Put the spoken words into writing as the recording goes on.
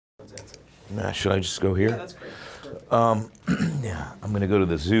Nah, should I just go here? Yeah, that's great. Yeah, I'm gonna go to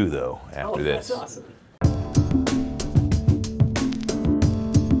the zoo though after this. That's awesome.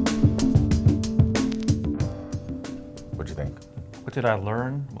 What'd you think? What did I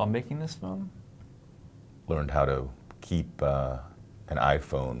learn while making this film? Learned how to keep an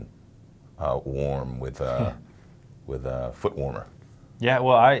iPhone warm with a foot warmer. Yeah,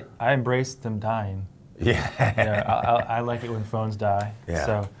 well, I embraced them dying. Yeah. You know, I like it when phones die. Yeah.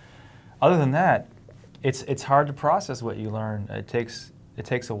 So, other than that, it's hard to process what you learn. It takes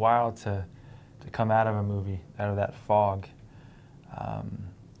a while to come out of a movie, out of that fog.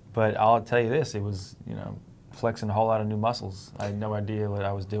 But I'll tell you this: it was, you know, flexing a whole lot of new muscles. I had no idea what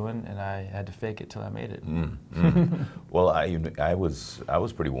I was doing, and I had to fake it till I made it. Well, I was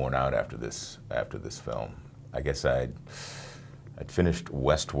pretty worn out after this film. I guess I'd finished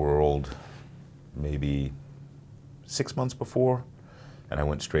WESTWORLD maybe 6 months before, and I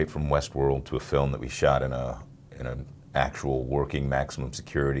went straight from WESTWORLD to a film that we shot in an actual working maximum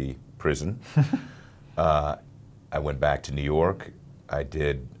security prison. I went back to New York. I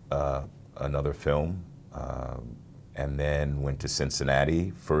did another film, and then went to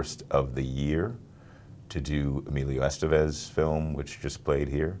Cincinnati first of the year to do Emilio Estevez's film, which just played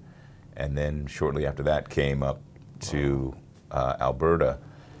here. And then shortly after that came up to Alberta,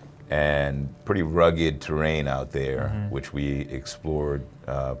 and pretty rugged terrain out there, which we explored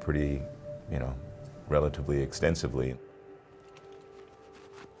pretty, you know, relatively extensively.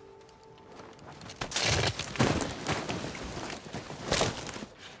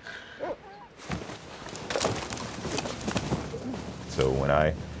 So when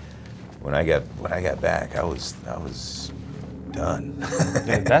I got back, I was done.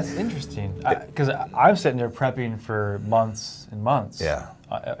 Yeah, that's interesting, because I'm sitting there prepping for months and months, Yeah.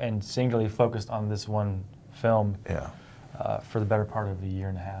 And singularly focused on this one film, Yeah. for the better part of a year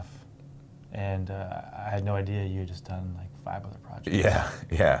and a half, and I had no idea you had just done like 5 other projects. Yeah,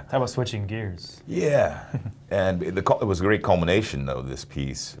 yeah. Talk about switching gears. Yeah, and it was a great culmination though, this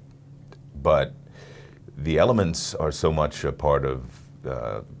piece, but the elements are so much a part of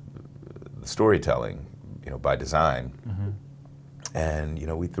the storytelling, you know, by design. And, you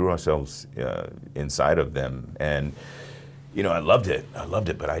know, we threw ourselves inside of them, and, you know, I loved it,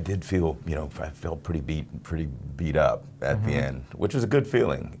 but I did feel, you know, I felt pretty beat up at the end, which is a good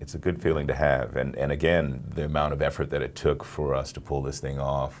feeling. It's a good feeling to have, and again, the amount of effort that it took for us to pull this thing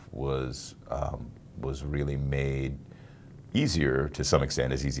off was really made easier to some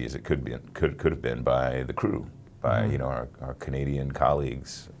extent, as easy as it could have been by the crew, by you know, our Canadian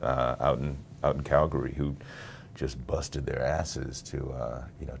colleagues out in Calgary, who just busted their asses to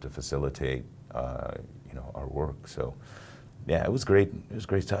you know, to facilitate you know, our work. So yeah, it was great. It was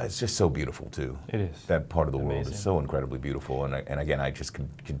great. It's just so beautiful too. It is. That part of the world Amazing. is so incredibly beautiful, and again, I just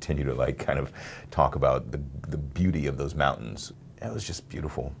continue to like kind of talk about the beauty of those mountains. It was just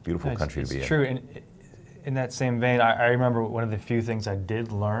beautiful country to be in. It's true. And in that same vein, I remember one of the few things I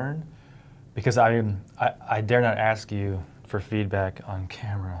did learn, because I dare not ask you for feedback on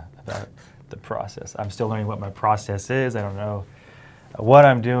camera about the process. I'm still learning what my process is. I don't know what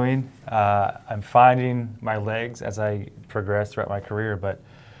I'm doing. I'm finding my legs as I progress throughout my career, but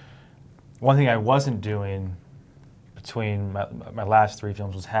one thing I wasn't doing between my last 3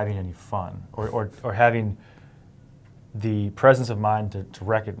 films was having any fun, or having the presence of mind to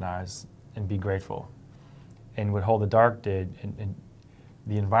recognize and be grateful. And what Hold the Dark did, and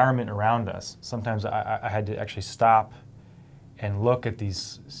the environment around us, sometimes I had to actually stop and look at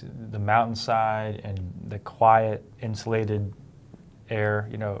the mountainside and the quiet, insulated air,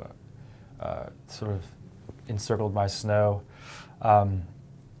 you know, sort of encircled by snow,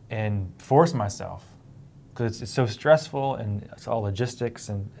 and force myself, because it's so stressful and it's all logistics,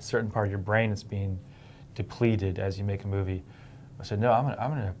 and a certain part of your brain is being depleted as you make a movie. I said, no, I'm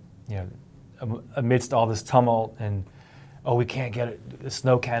gonna, you know, amidst all this tumult and, oh, we can't get a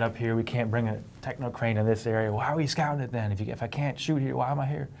snowcat up here, we can't bring a techno crane in this area. Why are we scouting it then? If I can't shoot here, why am I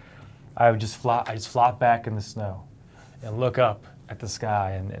here? I just flop back in the snow and look up at the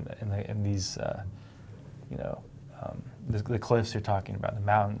sky and these, you know, the cliffs you're talking about, the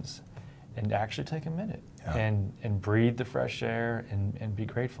mountains, and actually take a minute and breathe the fresh air and be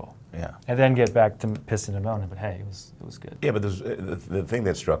grateful. Yeah. And then get back to pissing and moaning, but hey, it was good. Yeah, but the thing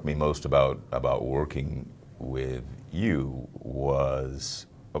that struck me most about working with you was,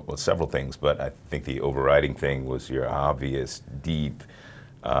 well, several things, but I think the overriding thing was your obvious, deep,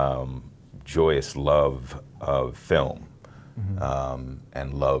 joyous love of film,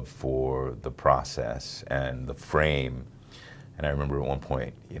 and love for the process and the frame. And I remember at one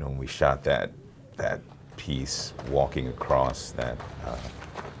point, you know, when we shot that piece, walking across that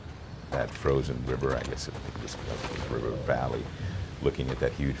that frozen river, I guess it was river valley, looking at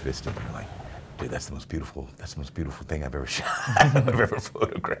that huge vista, and you're like, dude, that's the most beautiful thing I've ever shot, I've ever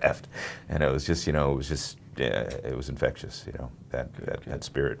photographed. And it was just, you know, it was infectious, you know, that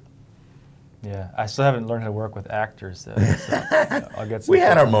spirit. Yeah, I still haven't learned how to work with actors. So I'll get some. We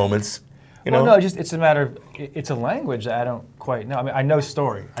had our moments. You know? No, it's a matter of, it's a language that I don't quite know. I mean, I know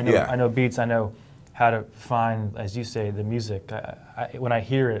story, I know beats, I know how to find, as you say, the music. When I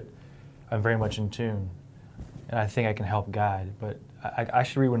hear it, I'm very much in tune, and I think I can help guide. But I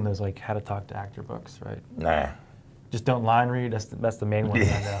should read one of those, like, how to talk to actor books, right? Nah. Just don't line read. That's the main one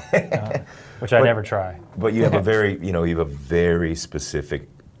I know, which I never try. But you have a very specific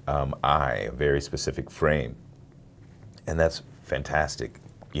eye, a very specific frame, and that's fantastic.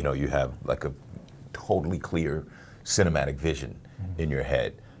 You know, you have like a totally clear cinematic vision in your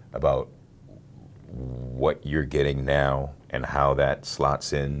head about what you're getting now and how that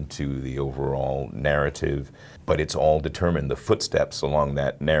slots into the overall narrative, but it's all determined, the footsteps along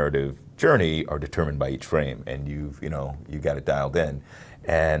that narrative journey are determined by each frame, and you got it dialed in.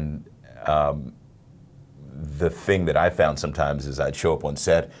 And the thing that I found sometimes is I'd show up on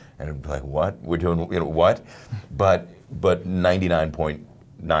set and it'd be like, what? We're doing, what? But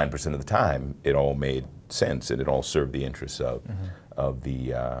 99.9% of the time, it all made sense and it all served the interests of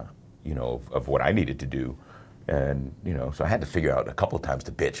the, of what I needed to do. And, so I had to figure out a couple of times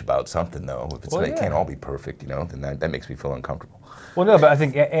to bitch about something, though. If it's it can't all be perfect, then that makes me feel uncomfortable. Well, no, but I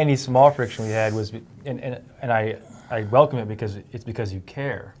think any small friction we had was, and I welcome it because you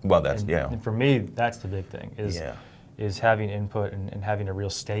care. Well, that's, And for me, that's the big thing, is having input and having a real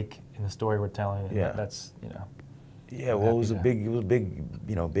stake in the story we're telling. And that's, Yeah, well, it was a big, big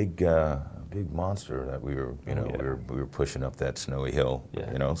monster that we were, we were pushing up that snowy hill,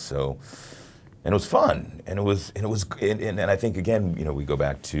 so. And it was fun, and I think again, we go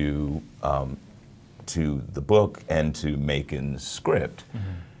back to the book and to Macon's script,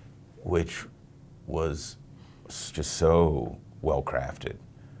 which was just so well crafted,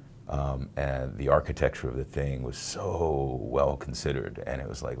 and the architecture of the thing was so well considered, and it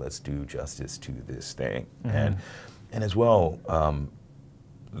was like, let's do justice to this thing, and as well,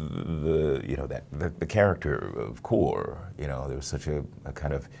 the character of Keough, there was such a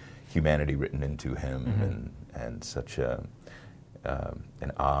kind of humanity written into him, and such an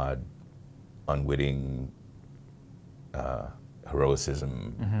odd, unwitting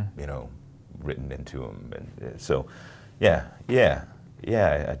heroicism, written into him, and so, I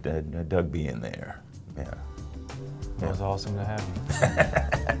dug being there. Yeah, it was awesome to have you.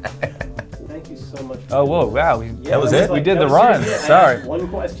 Thank you so much. Oh, whoa, wow! That was it. We did the run. Sorry. One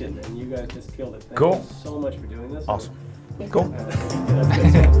question, and you guys just killed it. Thank Cool. you so much for doing this. Awesome. Cool.